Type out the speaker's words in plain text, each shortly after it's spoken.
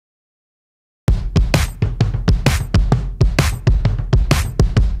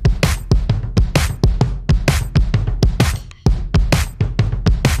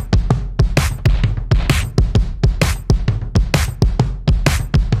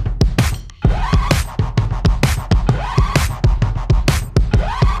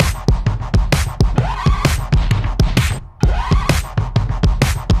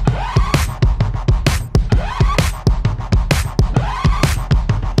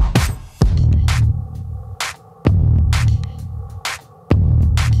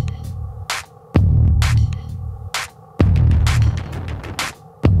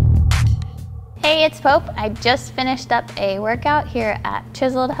Hey, it's Pope. I just finished up a workout here at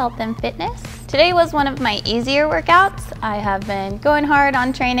Chiseled Health and Fitness. Today was one of my easier workouts. I have been going hard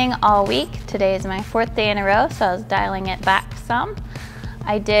on training all week. Today is my 4th day in a row, so I was dialing it back some.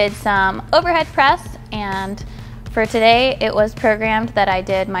 I did some overhead press, and for today it was programmed that I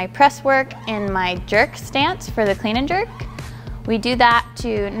did my press work in my jerk stance for the clean and jerk. We do that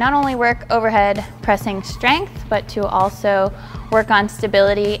to not only work overhead pressing strength, but to also work on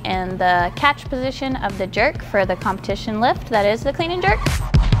stability in the catch position of the jerk for the competition lift that is the clean and jerk.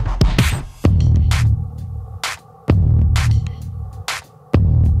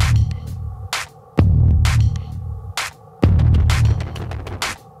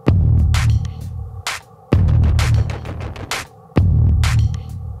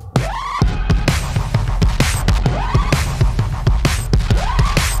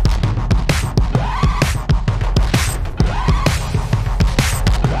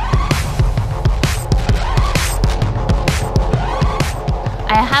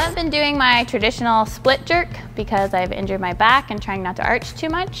 I haven't been doing my traditional split jerk because I've injured my back and trying not to arch too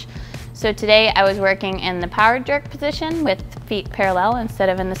much. So today I was working in the power jerk position with feet parallel instead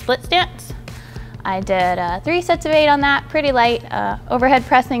of in the split stance. I did 3 sets of 8 on that, pretty light. Overhead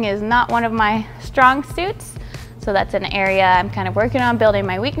pressing is not one of my strong suits, so that's an area I'm kind of working on building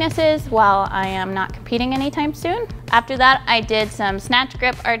my weaknesses while I am not competing anytime soon. After that, I did some snatch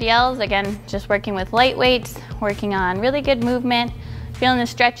grip RDLs, again, just working with light weights, working on really good movement, feeling the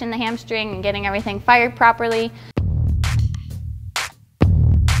stretch in the hamstring and getting everything fired properly.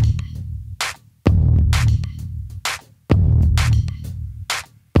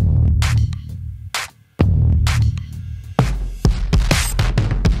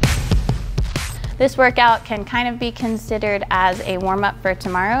 This workout can kind of be considered as a warm-up for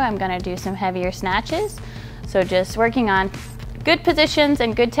tomorrow. I'm gonna do some heavier snatches. So just working on good positions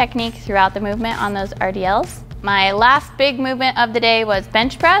and good technique throughout the movement on those RDLs. My last big movement of the day was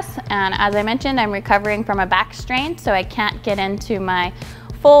bench press, and as I mentioned, I'm recovering from a back strain, so I can't get into my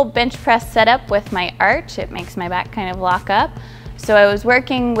full bench press setup with my arch. It makes my back kind of lock up. So I was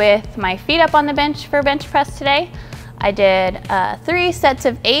working with my feet up on the bench for bench press today. I did 3 sets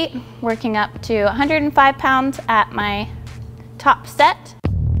of 8, working up to 105 pounds at my top set.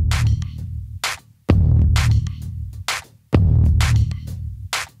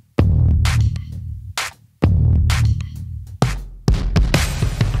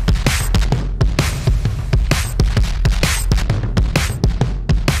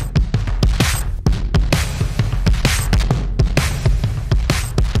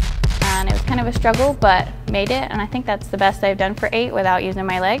 Kind of a struggle, but made it, and I think that's the best I've done for 8 without using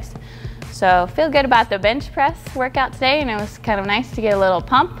my legs. So feel good about the bench press workout today, and it was kind of nice to get a little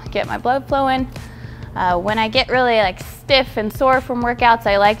pump, get my blood flowing. When I get really stiff and sore from workouts,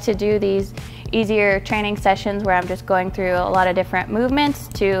 I like to do these easier training sessions where I'm just going through a lot of different movements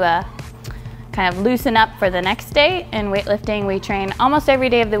to kind of loosen up for the next day. In weightlifting, we train almost every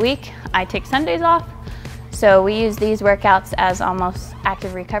day of the week. I take Sundays off. So we use these workouts as almost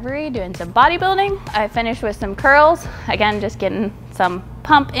active recovery, doing some bodybuilding. I finished with some curls. Again, just getting some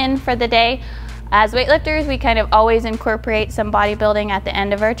pump in for the day. As weightlifters, we kind of always incorporate some bodybuilding at the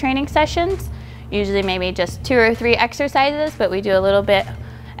end of our training sessions. Usually maybe just 2 or 3 exercises, but we do a little bit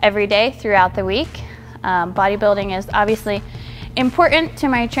every day throughout the week. Bodybuilding is obviously important to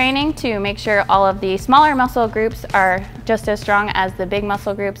my training to make sure all of the smaller muscle groups are just as strong as the big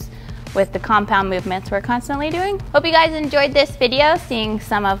muscle groups with the compound movements we're constantly doing. Hope you guys enjoyed this video, seeing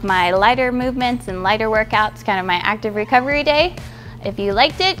some of my lighter movements and lighter workouts, kind of my active recovery day. If you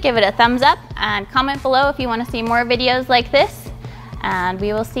liked it, give it a thumbs up and comment below if you want to see more videos like this, and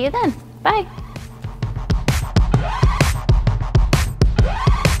we will see you then. Bye.